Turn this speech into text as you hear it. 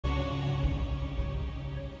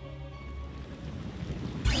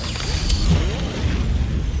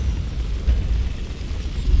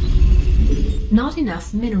Not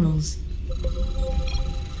enough minerals.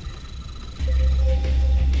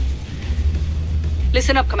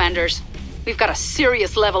 Listen up, Commanders. We've got a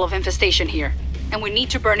serious level of infestation here, and we need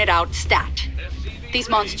to burn it out stat. These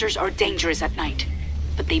monsters are dangerous at night,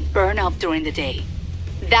 but they burn up during the day.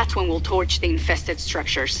 That's when we'll torch the infested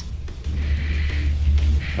structures.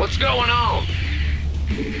 What's going on?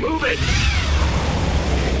 Move it!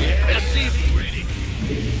 Yeah, SCV ready.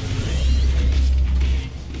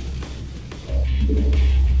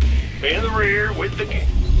 In the rear with the...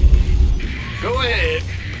 Go ahead.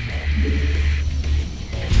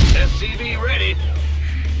 SCV ready.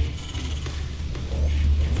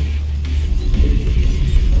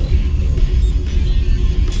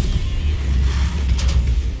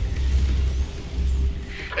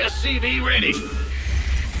 SCV ready.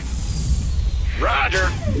 Roger.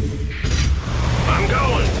 I'm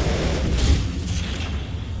going.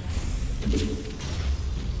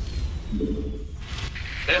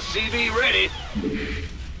 SCV ready.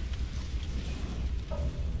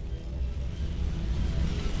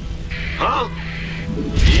 Huh?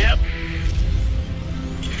 Yep.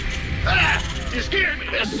 Ah! You scared me.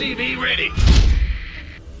 SCV ready.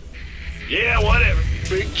 Yeah, whatever.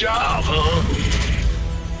 Big job, huh?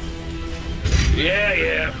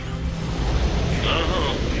 Yeah.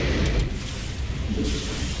 Uh-huh.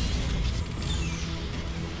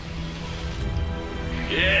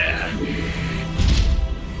 Yeah.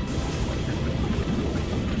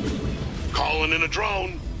 Calling in a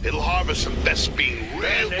drone. It'll harvest some best bean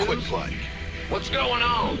real quick like. What's going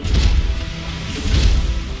on?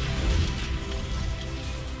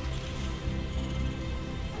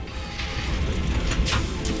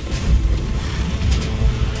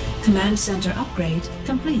 Command center upgrade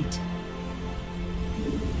complete.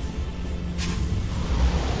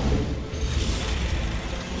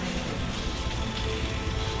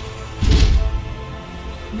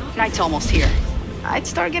 Night's almost here. I'd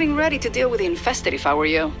start getting ready to deal with the infested if I were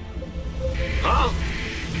you. Huh?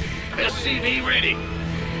 SCV ready.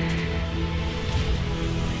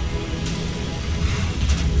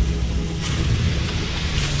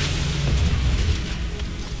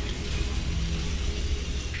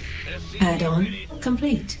 Add-on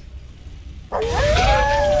complete.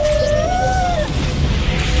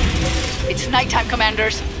 It's nighttime,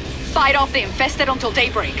 Commanders. Fight off the infested until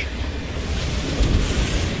daybreak.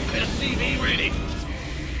 SCV ready.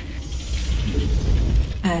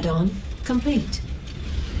 Add-on complete.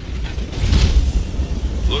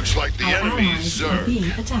 Looks like the Our enemy's allies are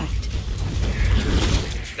being attacked.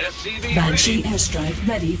 SCV Banshee ready. airstrike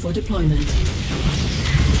ready for deployment.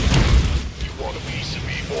 You want a piece of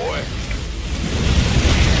me, boy?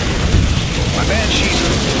 My Banshees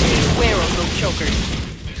are... Beware of those chokers.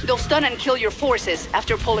 They'll stun and kill your forces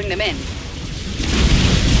after pulling them in.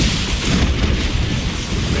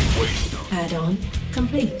 Add-on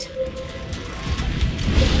complete.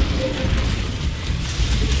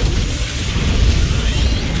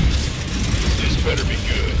 This better be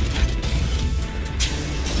good.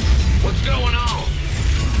 What's going on?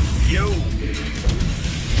 Yo.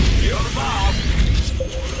 You're the boss.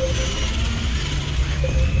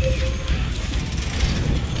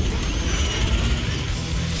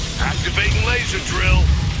 Activating laser drill.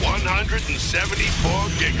 174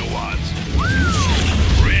 gigawatts.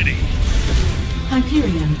 Ready.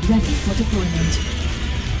 Hyperion ready for deployment.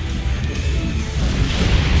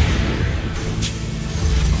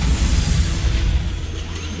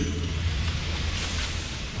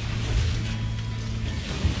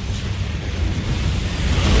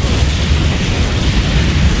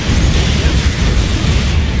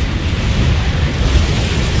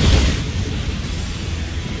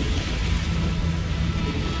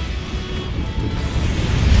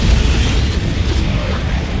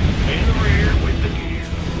 In the rear with the gear.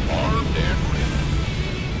 Armed and ready.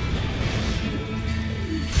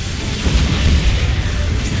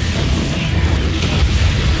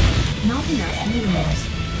 Not enough minerals.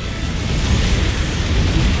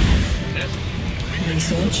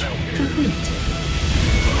 Research complete.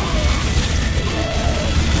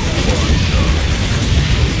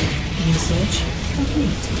 Research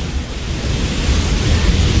complete.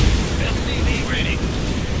 SCV ready.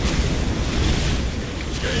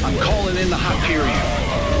 I'm calling in the Hyperion.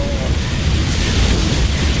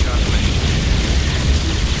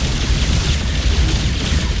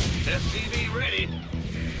 SCV ready.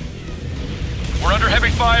 We're under heavy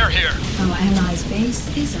fire here. Our allies'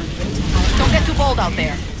 base is under attack. Don't get too bold out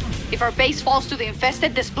there. If our base falls to the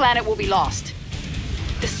infested, this planet will be lost.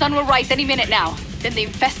 The sun will rise any minute now, then the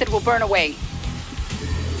infested will burn away.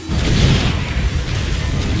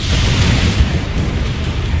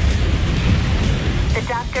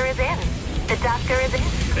 doctor is in. The doctor is in.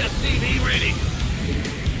 SCV ready.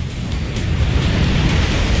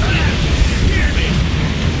 Hear me.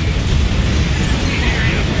 Hear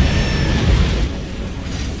you.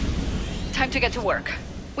 Time to get to work.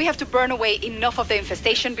 We have to burn away enough of the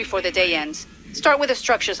infestation before the day ends. Start with the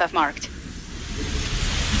structures I've marked.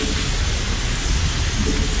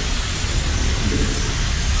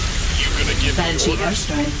 You gonna give Banshee me orders?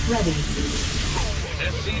 airstrike ready.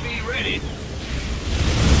 SCV ready.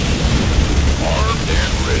 Armed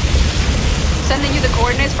and ready. Sending you the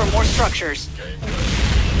coordinates for more structures.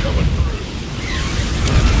 Coming through.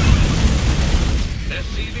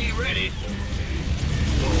 SCV ready.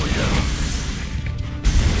 Oh yeah.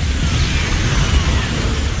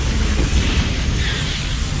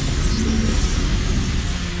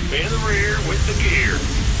 In the rear with the gear.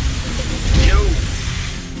 Yo.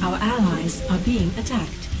 Our allies are being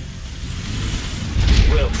attacked.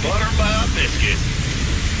 Well, butter by a biscuit.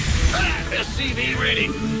 SCV ready.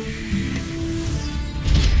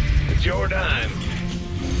 It's your dime.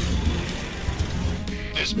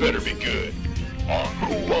 This better be good.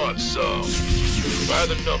 Who wants some? By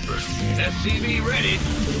the numbers. SCV ready.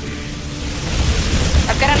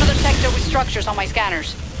 I've got another sector with structures on my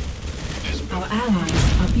scanners. Our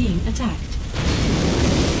allies are being attacked.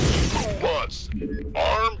 Who wants?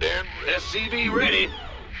 Armed and SCV ready.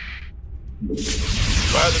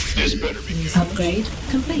 By the, this better be good. Upgrade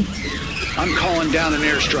complete. I'm calling down an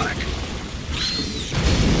airstrike.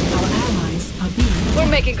 Our allies are being We're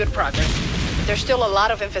attacked. making good progress. There's still a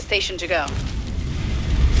lot of infestation to go.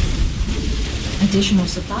 Additional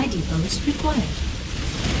supply depots required.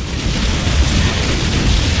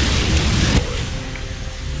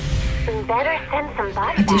 Better send some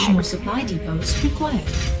body Additional bags. supply depots required.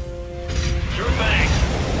 Your back.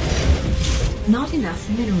 Not enough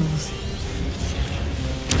minerals.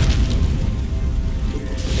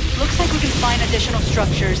 Looks like we can find additional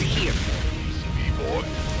structures here. Boy.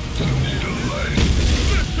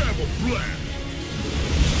 Let's have a blast.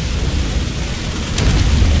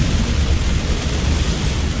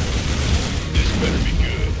 This better be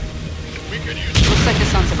good. We could use Looks like the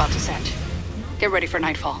sun's about to set. Get ready for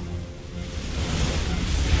nightfall.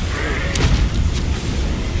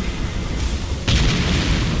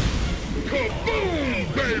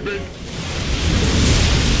 kaboom, baby.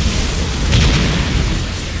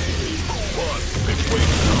 What? Been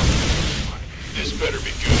waiting on. This better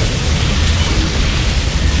be good.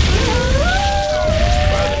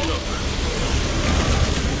 By the number.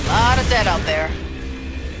 Lot of dead out there.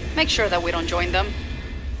 Make sure that we don't join them.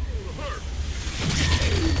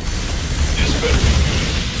 This better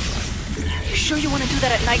be You sure you want to do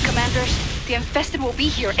that at night, Commanders? The infested will be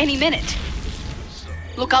here any minute.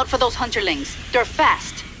 Look out for those hunterlings. They're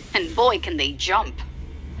fast. And boy, can they jump.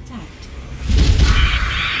 Attacked.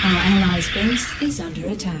 Our allies' base is under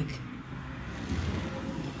attack.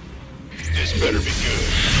 This better be good.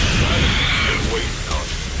 Been waiting on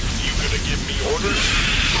it. You gonna give me orders?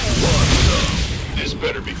 What? This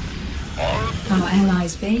better be armed. Our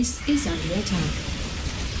allies' base is under attack.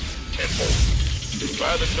 10 more.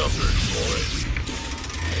 By the numbers, boys.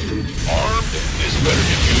 Armed. This better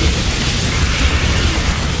be good.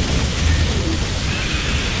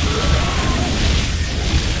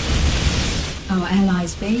 Our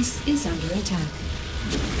allies' base is under attack.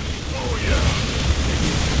 Oh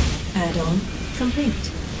yeah. Add-on complete.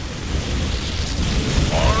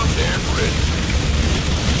 Armed and ready.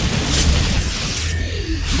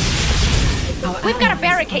 Our We've got a allies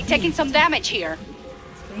barricade are taking being- some damage here.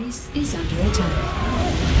 Base is under attack.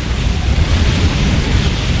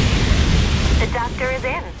 The doctor is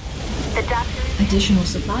in. The doctor is Additional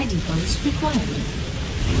supply depots required.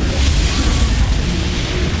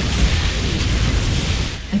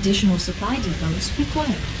 Additional supply depots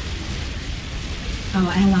required.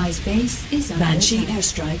 Our allies' base is under Banshee attack.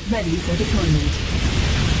 airstrike ready for deployment.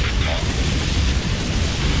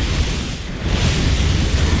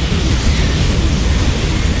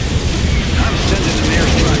 I'm sending an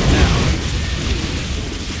airstrike now.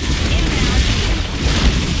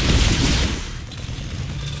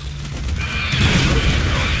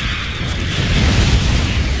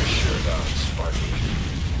 Sure not, Sparky.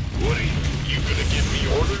 Woody, you gonna give me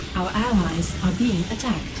orders? Our allies are being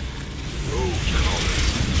attacked.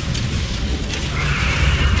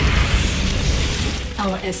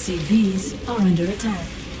 Our SCVs are under attack.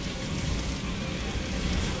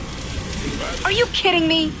 Are you kidding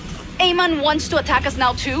me? Amon wants to attack us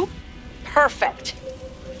now too? Perfect.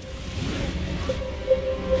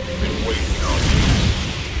 Been waiting on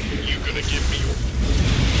you. You gonna give me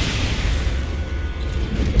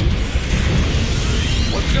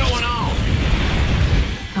what's going on?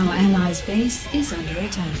 base is under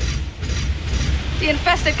attack. The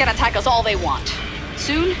infested can attack us all they want.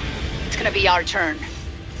 Soon, it's gonna be our turn.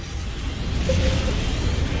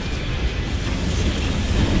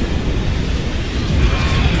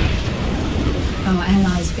 Our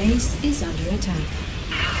allies' base is under attack.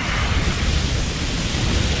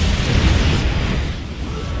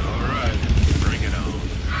 All right, bring it on.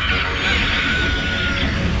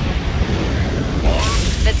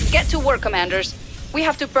 Let's get to work, Commanders. We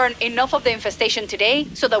have to burn enough of the infestation today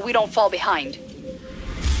so that we don't fall behind.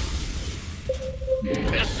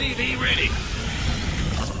 SCV ready.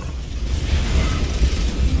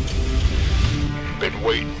 Been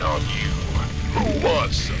waiting on you. Who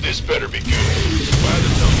wants some? This better be good. By the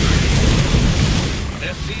number.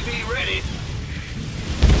 SCV ready.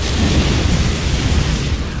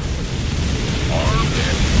 Armed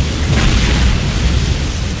and...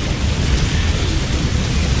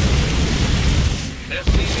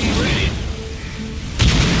 SCV ready.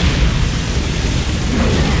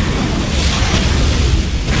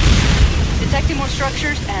 Detecting more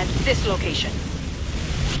structures at this location.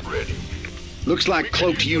 Ready. Looks like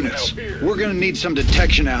cloaked units. We're gonna need some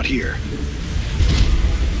detection out here.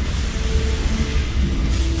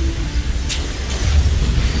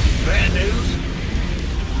 Bad news?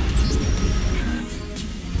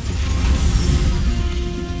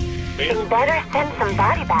 You better send some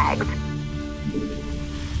body bags.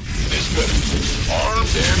 This better.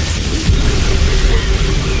 Armed and...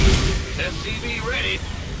 SCV ready.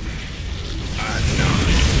 I know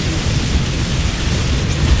it.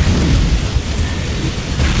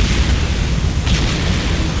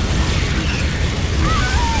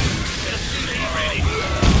 SCV ready.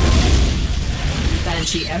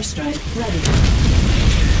 Banshee airstrike ready.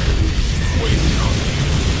 Waiting on you.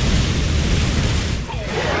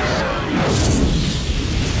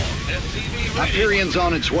 SCV ready. Hyperion's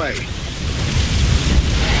on its way.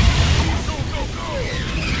 Go, go, go.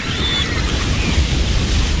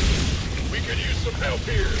 We could use some help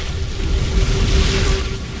here.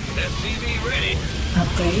 SCV ready.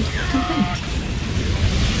 Upgrade complete.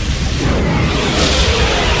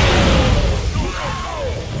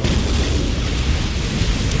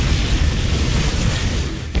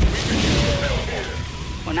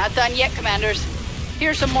 We're not done yet, Commanders.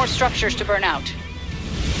 Here's some more structures to burn out.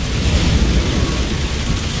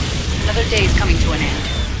 Another day's coming to an end.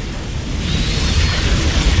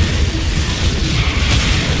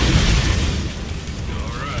 All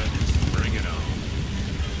right, bring it on.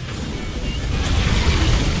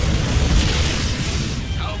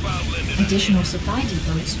 How about lending a Additional supply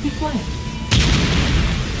depots required.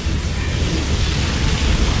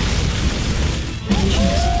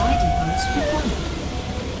 Additional supply depots required.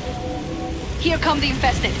 Here come the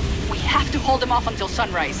infested. We have to hold them off until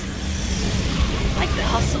sunrise. Like the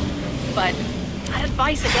hustle, but I'd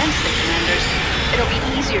advise against it, Commanders. It'll be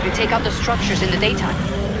easier to take out the structures in the daytime.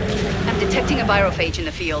 I'm detecting a virophage in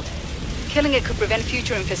the field. Killing it could prevent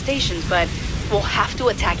future infestations, but we'll have to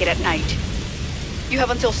attack it at night. You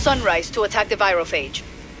have until sunrise to attack the virophage.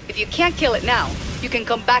 If you can't kill it now, you can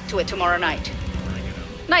come back to it tomorrow night.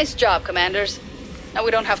 Nice job, Commanders. Now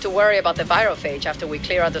we don't have to worry about the virophage after we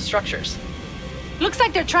clear out the structures. Looks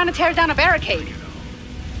like they're trying to tear down a barricade.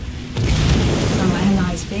 Our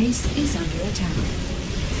allies' base is under attack.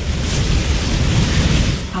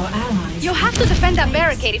 Our allies... You'll have to defend that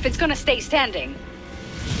barricade if it's gonna stay standing.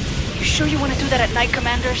 You sure you want to do that at night,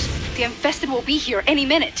 Commanders? The infested will be here any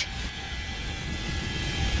minute.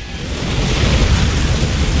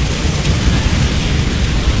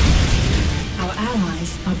 Our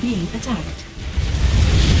allies are being attacked.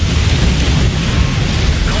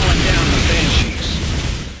 Calling down the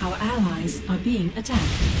Banshees. Our allies are being attacked.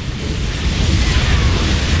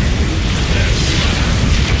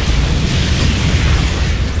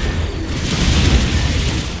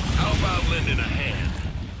 How about lending a hand?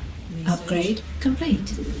 Upgrade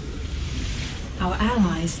complete. Our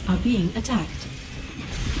allies are being attacked.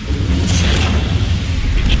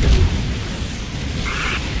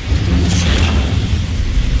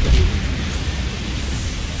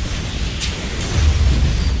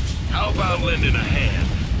 How about lending a hand?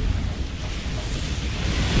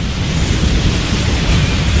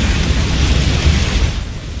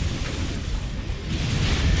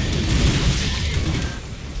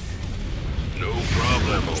 No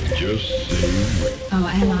problemo. Just saying. Our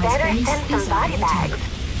allies' Better base send some is body under attack. bags.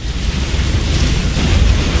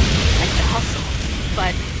 Like the hustle,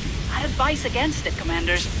 but I'd advise against it,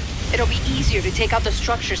 Commanders. It'll be easier to take out the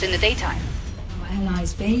structures in the daytime. Our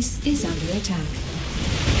allies' base is under attack.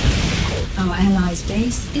 Our allies'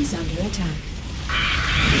 base is under attack.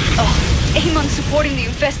 Ugh, Amon's supporting the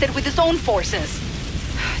infested with his own forces.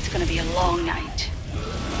 It's gonna be a long night.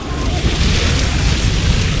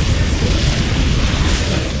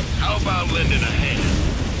 How about lending a hand?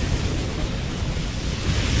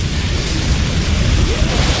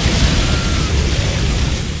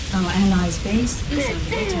 Our allies' base is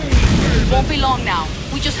under attack. Won't be long now.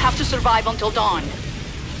 We just have to survive until dawn.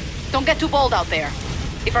 Don't get too bold out there.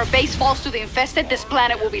 If our base falls to the infested, this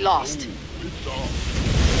planet will be lost.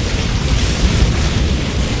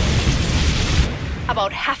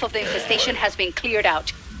 About half of the infestation has been cleared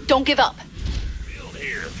out. Don't give up.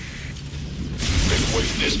 Here. Wait,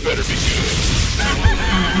 this better be good.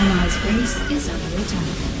 Our allies' base is under attack.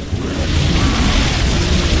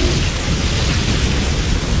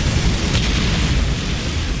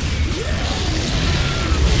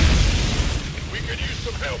 We could use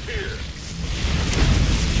some help here.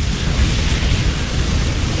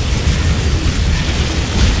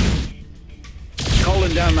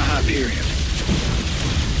 Calling down the Hyperion.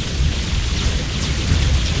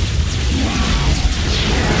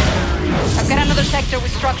 I've got another sector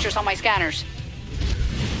with structures on my scanners.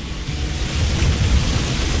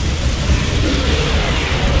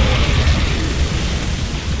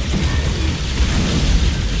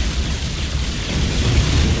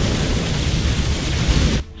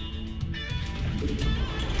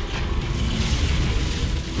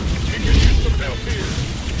 We could use some help here.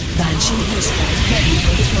 Banshee airstrike ready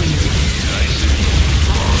for deployment.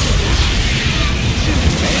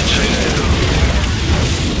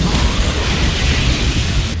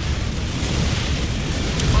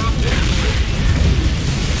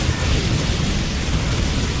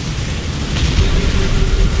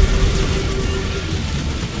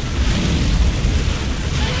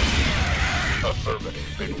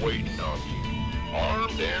 Affirmative. Been waiting on you.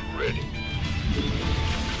 Armed and ready.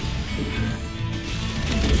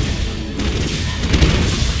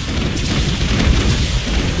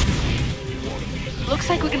 Looks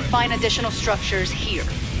like we can find additional structures here.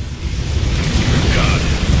 Got it.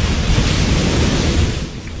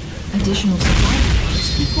 Additional supply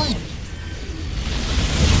depots required.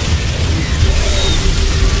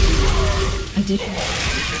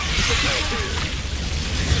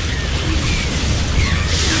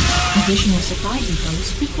 Additional supply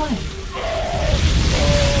depots required.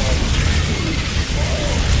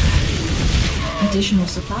 Additional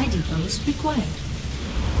supply depots required.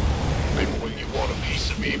 Been when you want a piece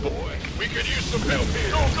of me, boy. We could use some help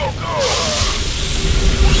here. Go, go, go!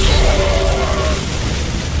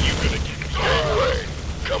 You gonna get gangway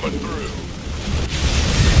coming through.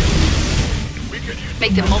 We could use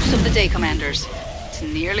Make the most of the day, Commanders. It's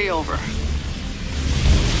nearly over.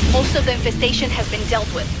 Most of the infestation has been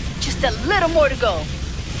dealt with. Just a little more to go.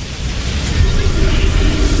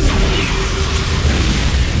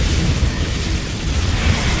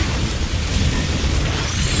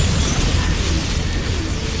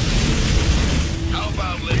 How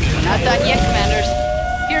about letting We're not done yet, Commanders.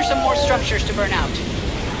 Here's some more structures to burn out.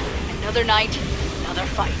 Another night, another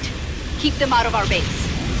fight. Keep them out of our base.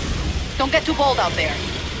 Don't get too bold out there.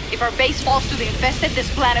 If our base falls to the infested,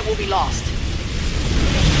 this planet will be lost.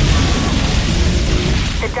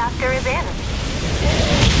 The doctor is in.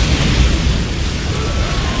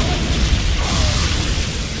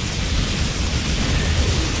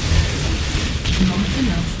 Not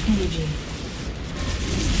enough energy.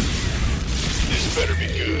 This better be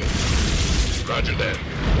good. Roger that.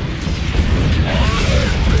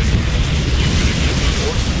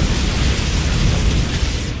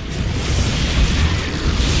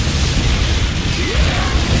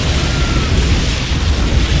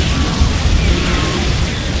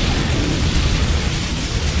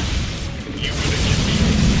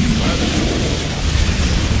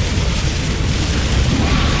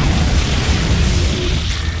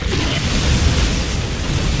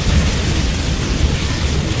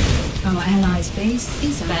 Our allies' base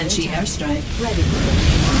is under Banshee attack. airstrike ready.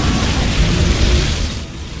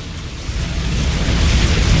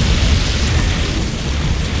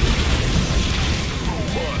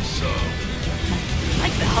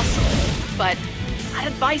 Like the hustle, but I'd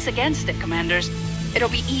advise against it, Commanders. It'll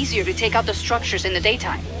be easier to take out the structures in the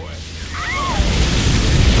daytime.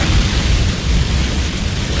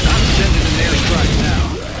 I'm sending an airstrike now.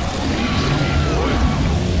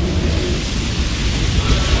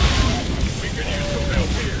 We could use some help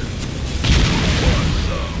here.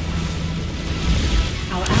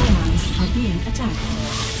 Our allies are being attacked.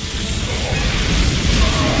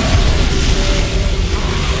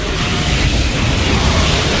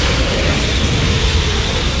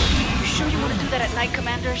 You sure you want to do that at night,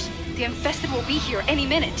 Commanders? The infested will be here any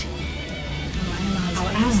minute. Our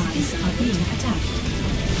Our allies are being attacked.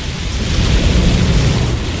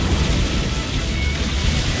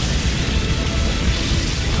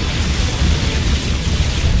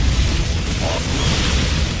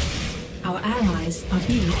 Our allies are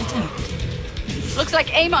being attacked. Looks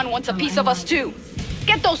like Amon wants a piece of us too.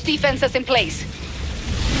 Get those defenses in place.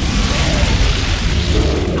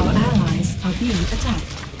 Our allies are being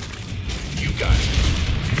attacked. You got it.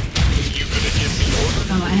 You gonna give me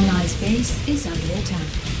orders? Our allies' base is under attack.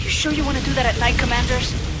 You sure you want to do that at night,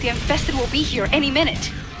 Commanders? The infested will be here any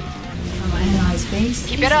minute. Our allies' base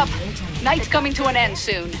Keep is it up. under attack. Night's coming to an end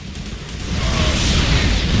soon.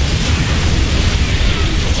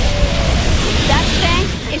 That tank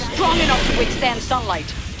is strong enough to withstand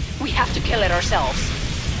sunlight. We have to kill it ourselves.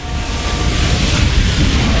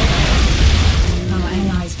 Our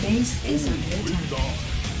allies' base is under attack.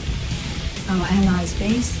 Our allies'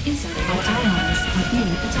 base is under attack. Our allies are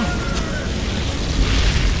being attacked.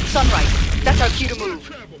 Sunrise, that's our cue to move.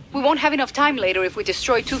 We won't have enough time later if we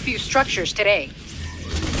destroy too few structures today.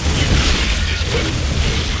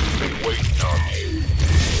 Been waiting on you.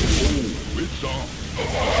 It's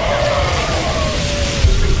on.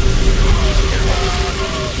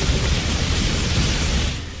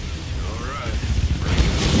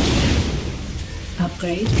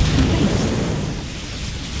 Upgrade complete.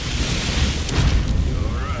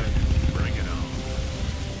 Bring it on.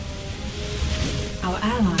 Our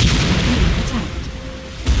allies are being attacked.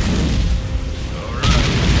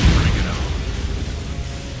 Bring it on.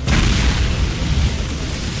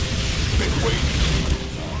 Been waiting.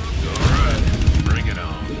 Bring it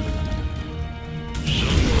on.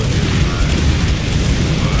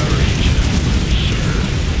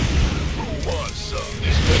 Who wants some?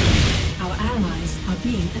 This better. Our allies are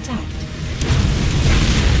being attacked.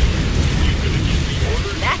 You gonna give me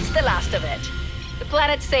orders? That's the last of it. The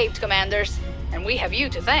planet's saved, Commanders, and we have you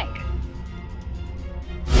to thank.